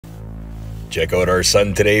Check out our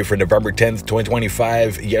sun today for November 10th,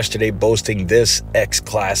 2025. Yesterday boasting this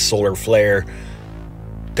X-class solar flare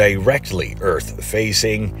directly Earth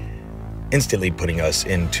facing, instantly putting us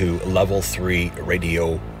into level 3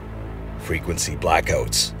 radio frequency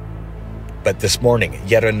blackouts. But this morning,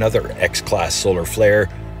 yet another X-class solar flare,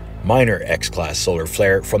 minor X-class solar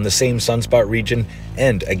flare from the same sunspot region,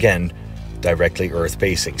 and again, directly Earth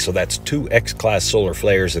facing. So that's 2 X-class solar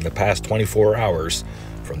flares in the past 24 hours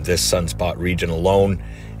from this sunspot region alone,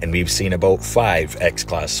 and we've seen about 5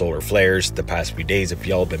 X-class solar flares the past few days if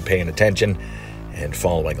y'all have been paying attention and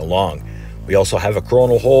following along. We also have a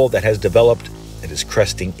coronal hole that has developed. It is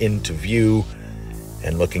cresting into view,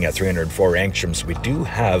 and looking at 304 angstroms, we do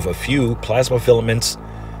have a few plasma filaments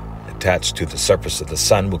attached to the surface of the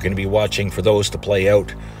sun. We're going to be watching for those to play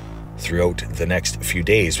out throughout the next few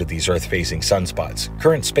days with these Earth-facing sunspots.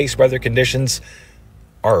 Current space weather conditions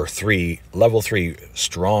are level 3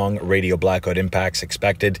 strong radio blackout impacts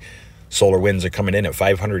expected. Solar winds are coming in at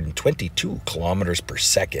 522 kilometers per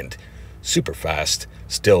second. Super fast,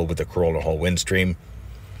 still with the coronal hole wind stream.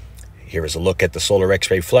 Here is a look at the solar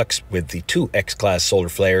X-ray flux with the 2 X-class solar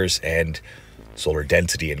flares and solar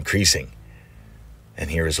density increasing.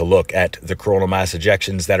 And here is a look at the coronal mass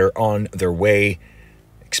ejections that are on their way.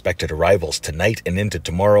 Expected arrivals tonight and into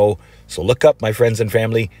tomorrow. So look up, my friends and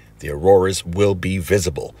family. The auroras will be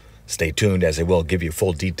visible. Stay tuned as I will give you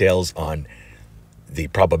full details on the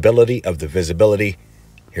probability of the visibility.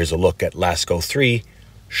 Here's a look at LASCO 3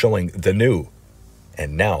 showing the new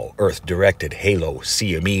and now Earth-directed HALO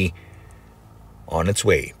CME on its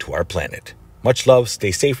way to our planet. Much love,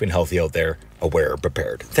 stay safe and healthy out there, aware,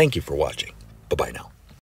 prepared. Thank you for watching. Bye-bye now.